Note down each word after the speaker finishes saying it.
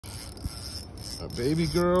A baby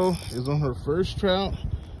girl is on her first trout.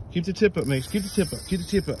 Keep the tip up, Mace. Keep the tip up. Keep the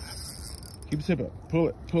tip up. Keep the tip up. Pull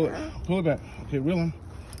it. Pull it. Pull it back. Okay, reel him.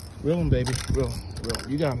 Reel him, baby. Reel him. Reel him.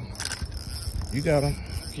 You got him. You got him.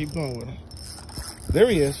 Keep going with him. There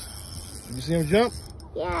he is. Did you see him jump?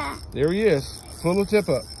 Yeah. There he is. Pull the tip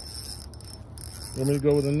up. Want me to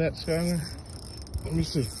go with the net, Skylar? Let me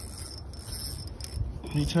see.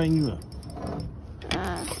 Let me tighten you up.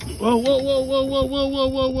 Whoa, whoa, whoa, whoa, whoa, whoa, whoa,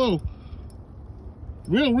 whoa, whoa.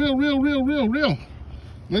 Reel, reel, reel, reel, reel, reel.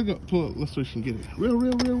 Let's go. Pull it. Let's see if she can get it. Reel,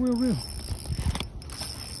 reel, reel, reel, reel.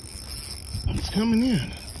 He's coming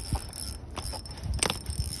in.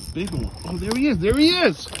 Big one. Oh, there he is. There he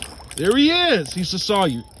is. There he is. He just saw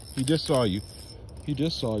you. He just saw you. He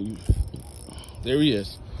just saw you. There he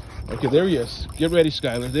is. Okay, there he is. Get ready,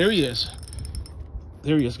 Skylar. There he is.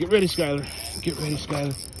 There he is. Get ready, Skylar. Get ready,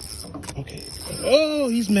 Skylar. Okay. Oh,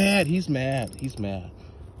 he's mad. He's mad. He's mad.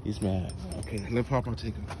 He's mad. Okay, let Papa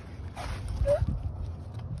take him.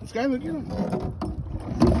 Skylar, get him.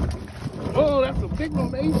 Oh, that's a big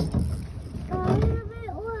one, Mace.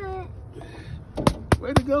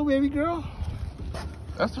 Way to go, baby girl.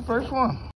 That's the first one.